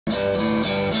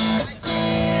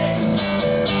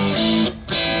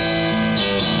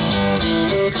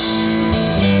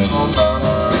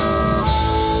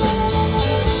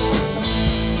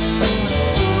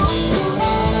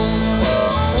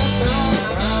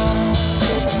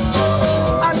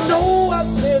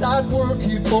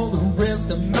For the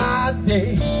rest of my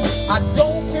days, I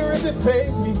don't care if you pay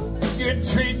me, you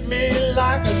treat me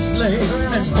like a slave.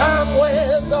 As time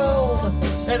wears on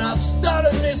and I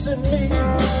started missing me,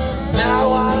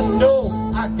 now I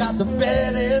know I got the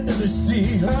bad end of this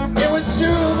deal. It was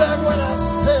true back when I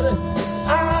said it,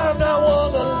 I'm not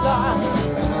one to lie.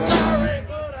 I'm sorry,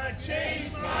 but I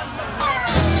changed my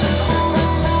mind.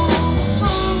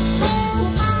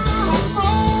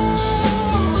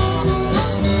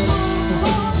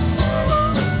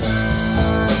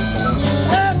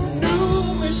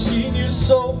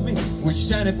 Was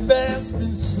shiny, fast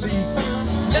and sleek.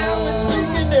 Now it's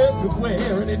leaking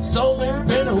everywhere, and it's only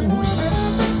been a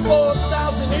week.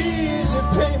 4,000 easy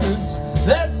payments,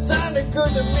 that sounded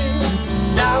good to me.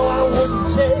 Now I wouldn't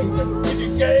take it if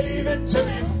you gave it to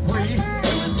me free.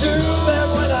 It was too bad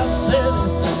when I said it,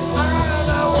 I'm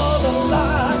not one to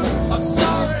lie. I'm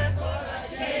sorry, but I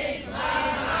changed my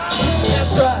mind.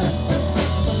 That's right.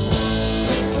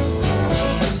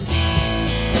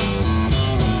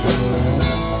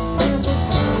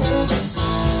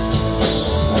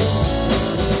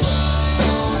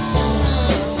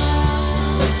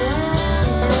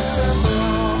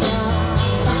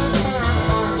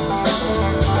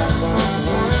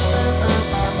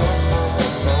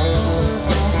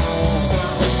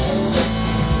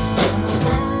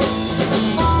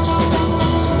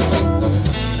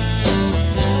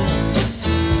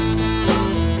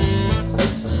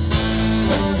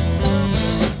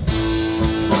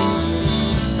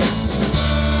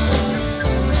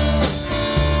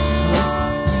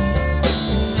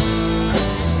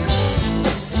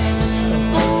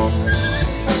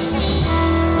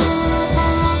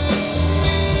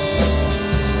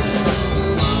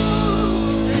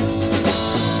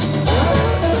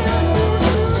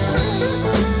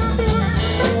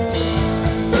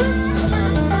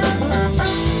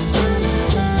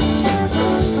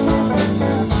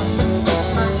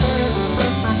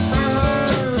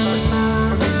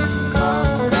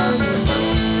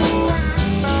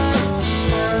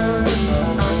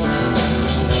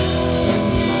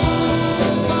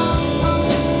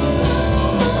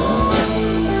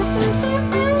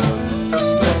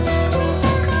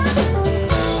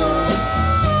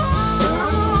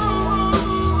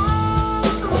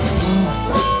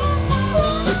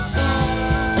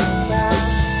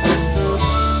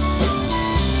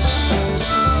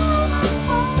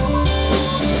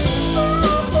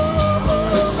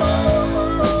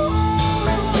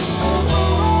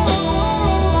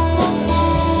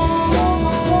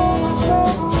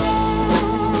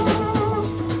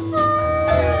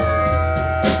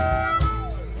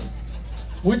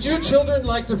 Would you children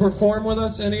like to perform with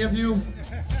us, any of you?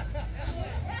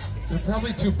 You're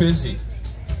probably too busy.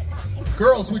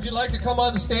 Girls, would you like to come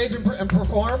on stage and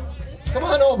perform? Come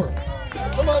on over.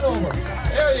 Come on over.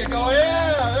 There you go.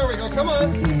 Yeah, there we go. Come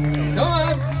on. Come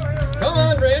on. Come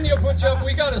on, Randy, you'll put you up.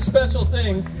 We got a special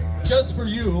thing just for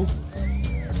you.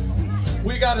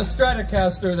 We got a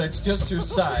Stratocaster that's just your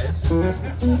size.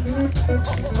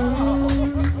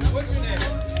 What's your name?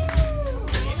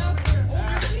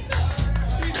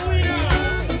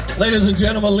 Ladies and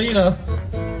gentlemen, Lena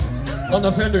on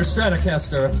the Fender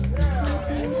Stratocaster.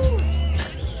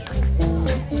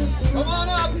 Come on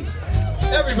up,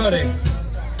 everybody.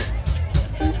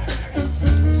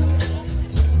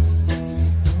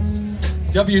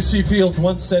 W.C. Fields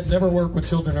once said, never work with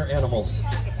children or animals.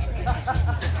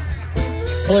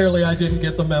 Clearly, I didn't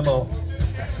get the memo.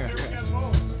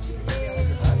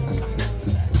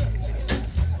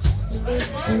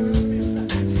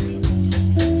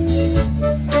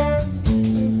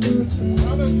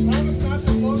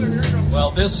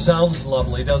 Well, this sounds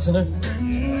lovely, doesn't it?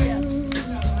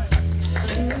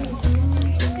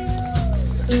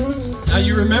 Now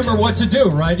you remember what to do,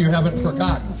 right? You haven't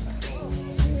forgotten.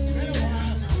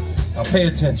 Now pay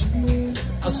attention.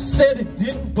 I said it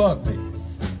didn't bug me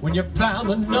when you found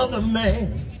another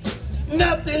man.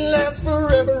 Nothing lasts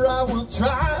forever, I will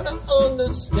try to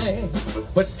understand.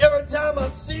 But every time I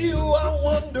see you, I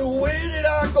wonder where did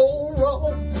I go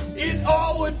wrong? It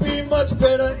all would be much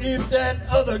better if that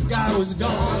other guy was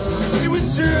gone. It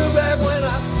was true back when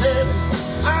I said it,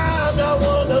 I'm not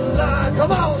one to lie.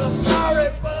 Come on, I'm sorry,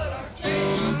 but I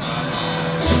can't.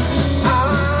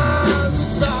 I'm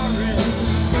sorry.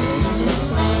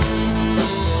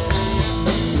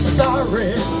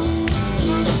 Sorry.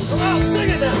 Come on, sing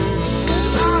it now.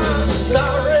 I'm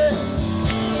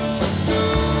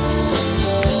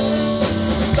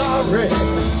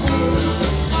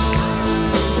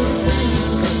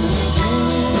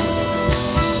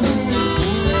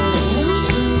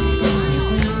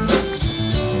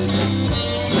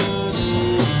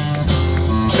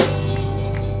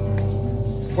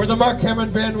Mark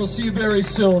Cameron Band, we'll see you very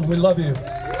soon. We love you.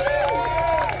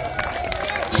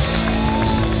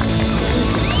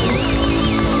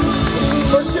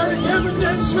 For Sherry Cameron,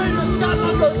 Dan Schrader, Scott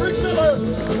Lumber, Rick Miller,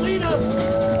 Lena,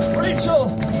 Rachel,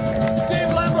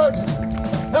 Dave Lambert.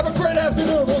 Have a great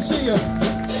afternoon. We'll see you.